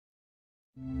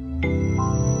The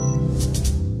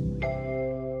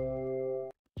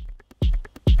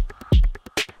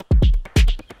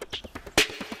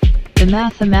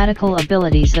mathematical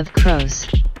abilities of crows.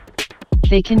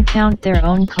 They can count their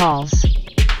own calls.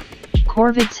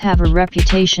 Corvids have a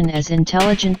reputation as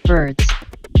intelligent birds,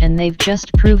 and they've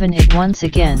just proven it once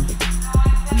again.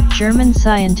 German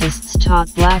scientists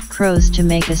taught black crows to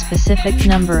make a specific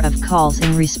number of calls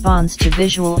in response to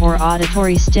visual or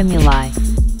auditory stimuli.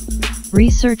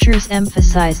 Researchers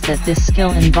emphasize that this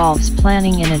skill involves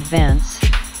planning in advance.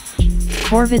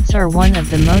 Corvids are one of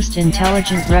the most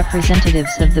intelligent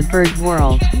representatives of the bird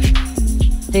world.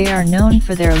 They are known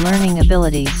for their learning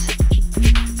abilities.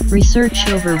 Research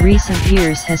over recent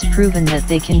years has proven that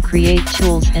they can create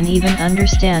tools and even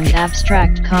understand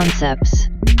abstract concepts.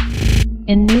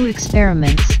 In new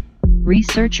experiments,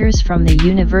 researchers from the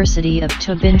University of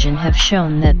Tübingen have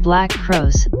shown that black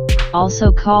crows,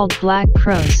 also called black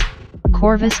crows,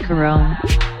 Corvus coron,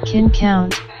 can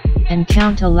count, and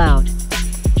count aloud.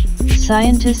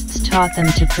 Scientists taught them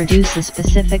to produce a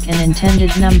specific and intended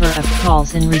number of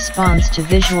calls in response to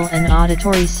visual and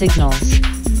auditory signals.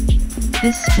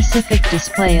 This specific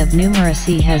display of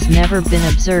numeracy has never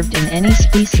been observed in any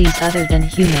species other than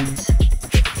humans.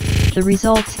 The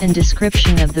results and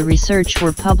description of the research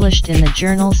were published in the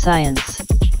journal Science.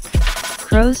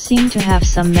 Crows seem to have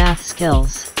some math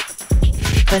skills,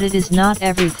 but it is not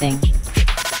everything.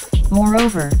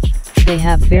 Moreover, they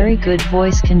have very good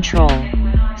voice control,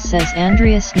 says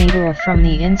Andreas Niederer from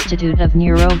the Institute of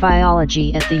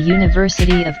Neurobiology at the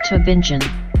University of Tübingen.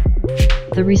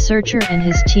 The researcher and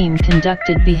his team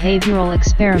conducted behavioral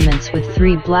experiments with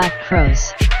 3 black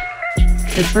crows.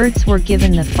 The birds were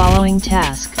given the following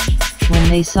task: when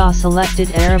they saw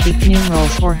selected Arabic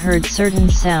numerals or heard certain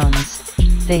sounds,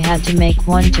 they had to make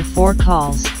 1 to 4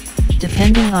 calls,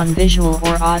 depending on visual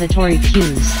or auditory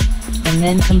cues, and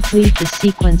then complete the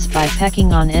sequence by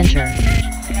pecking on enter.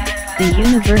 The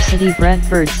university-bred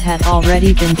birds had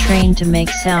already been trained to make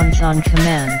sounds on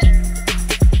command.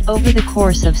 Over the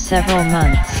course of several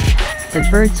months, the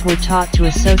birds were taught to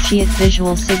associate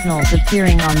visual signals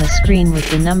appearing on the screen with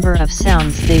the number of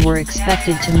sounds they were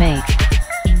expected to make.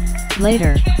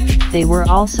 Later, they were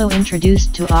also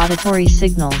introduced to auditory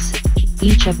signals,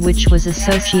 each of which was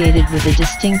associated with a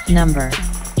distinct number.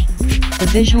 The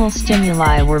visual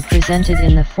stimuli were presented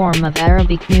in the form of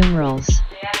Arabic numerals.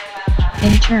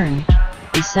 In turn,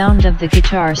 the sound of the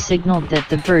guitar signaled that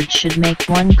the bird should make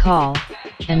 1 call,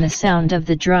 and the sound of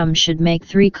the drum should make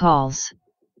 3 calls.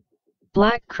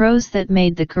 Black crows that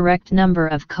made the correct number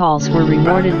of calls were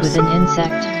rewarded with an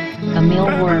insect, a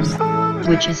mealworm,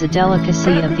 which is a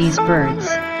delicacy of these birds.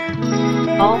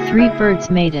 All 3 birds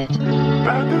made it.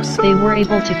 They were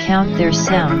able to count their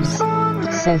sounds,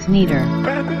 says Nieder.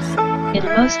 In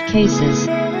most cases,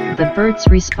 the birds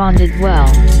responded well,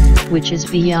 which is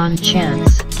beyond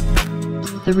chance.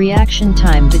 The reaction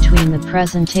time between the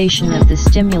presentation of the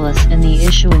stimulus and the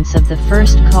issuance of the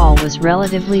first call was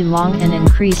relatively long and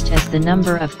increased as the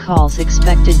number of calls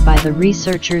expected by the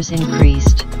researchers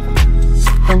increased.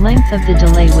 The length of the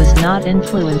delay was not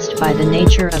influenced by the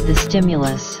nature of the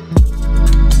stimulus.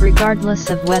 Regardless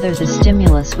of whether the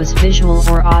stimulus was visual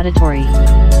or auditory,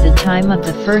 the time of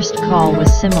the first call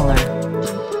was similar.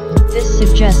 This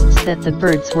suggests that the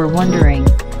birds were wondering,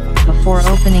 before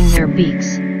opening their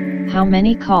beaks, how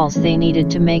many calls they needed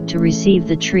to make to receive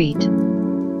the treat.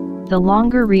 The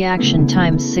longer reaction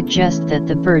times suggest that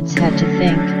the birds had to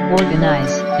think,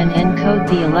 organize, and encode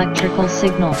the electrical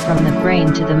signal from the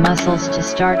brain to the muscles to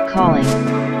start calling.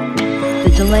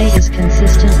 The delay is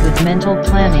consistent with mental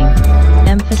planning,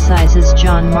 emphasizes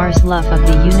John Marsluff of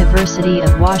the University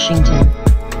of Washington,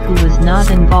 who was not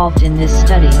involved in this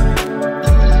study.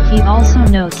 He also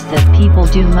notes that people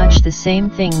do much the same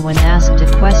thing when asked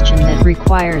a question that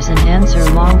requires an answer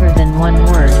longer than 1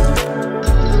 word.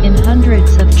 In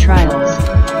hundreds of trials,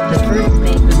 the birds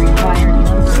made the required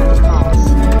number of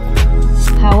calls.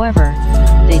 However,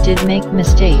 they did make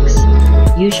mistakes,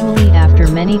 usually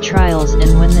after many trials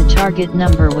and when the target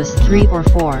number was 3 or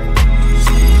 4.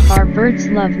 Our birds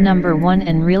love number 1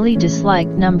 and really dislike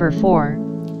number 4,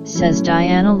 says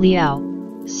Diana Liao,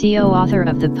 co-author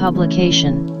of the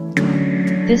publication.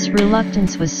 This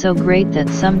reluctance was so great that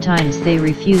sometimes they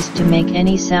refused to make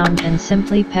any sound and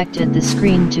simply pecked at the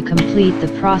screen to complete the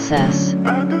process.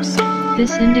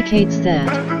 This indicates that,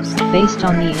 based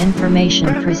on the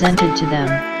information presented to them,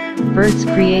 birds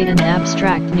create an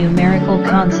abstract numerical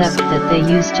concept that they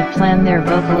use to plan their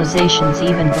vocalizations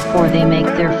even before they make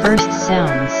their first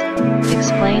sounds,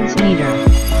 explains Nieder.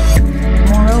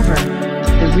 Moreover,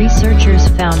 the researchers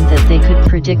found that they could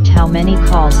predict how many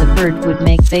calls a bird would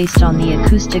make based on the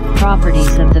acoustic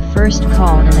properties of the first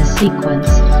call in a sequence,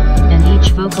 and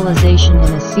each vocalization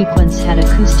in a sequence had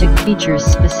acoustic features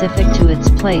specific to its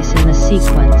place in the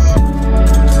sequence.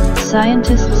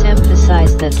 Scientists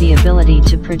emphasize that the ability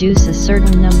to produce a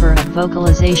certain number of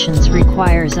vocalizations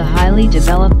requires a highly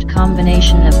developed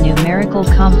combination of numerical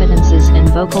competences and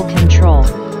vocal control.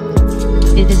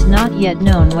 It is not yet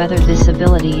known whether this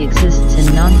ability exists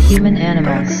in non-human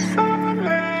animals.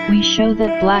 We show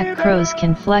that black crows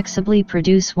can flexibly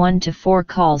produce 1 to 4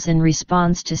 calls in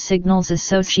response to signals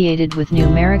associated with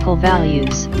numerical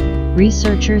values,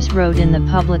 researchers wrote in the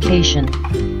publication.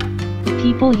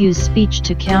 People use speech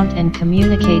to count and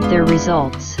communicate their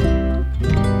results.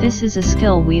 This is a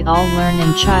skill we all learn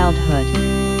in childhood.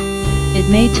 It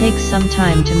may take some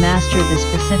time to master the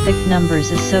specific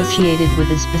numbers associated with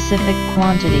a specific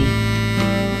quantity.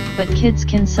 But kids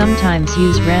can sometimes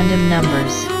use random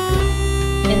numbers.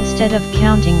 Instead of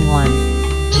counting 1,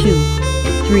 2,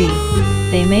 3,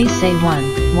 they may say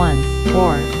 1, 1,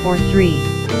 4, or 3,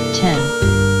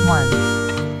 10,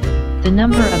 1. The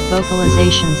number of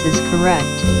vocalizations is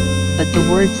correct, but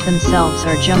the words themselves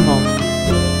are jumbled.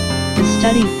 The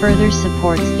study further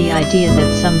supports the idea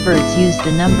that some birds use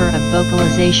the number of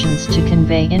vocalizations to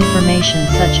convey information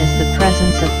such as the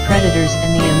presence of predators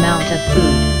and the amount of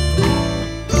food.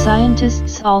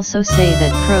 Scientists also say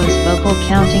that crows' vocal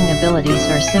counting abilities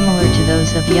are similar to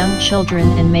those of young children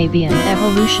and may be an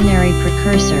evolutionary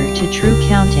precursor to true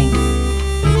counting.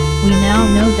 We now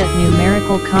know that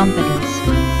numerical competence,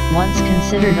 once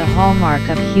considered a hallmark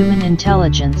of human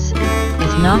intelligence,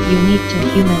 is not unique to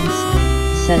humans,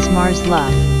 says Marslove.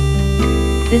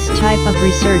 This type of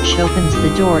research opens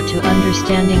the door to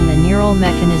understanding the neural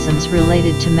mechanisms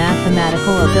related to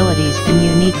mathematical abilities and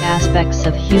unique aspects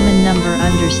of human number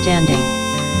understanding.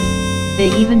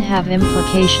 They even have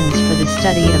implications for the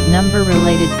study of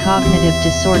number-related cognitive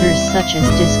disorders such as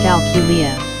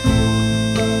dyscalculia.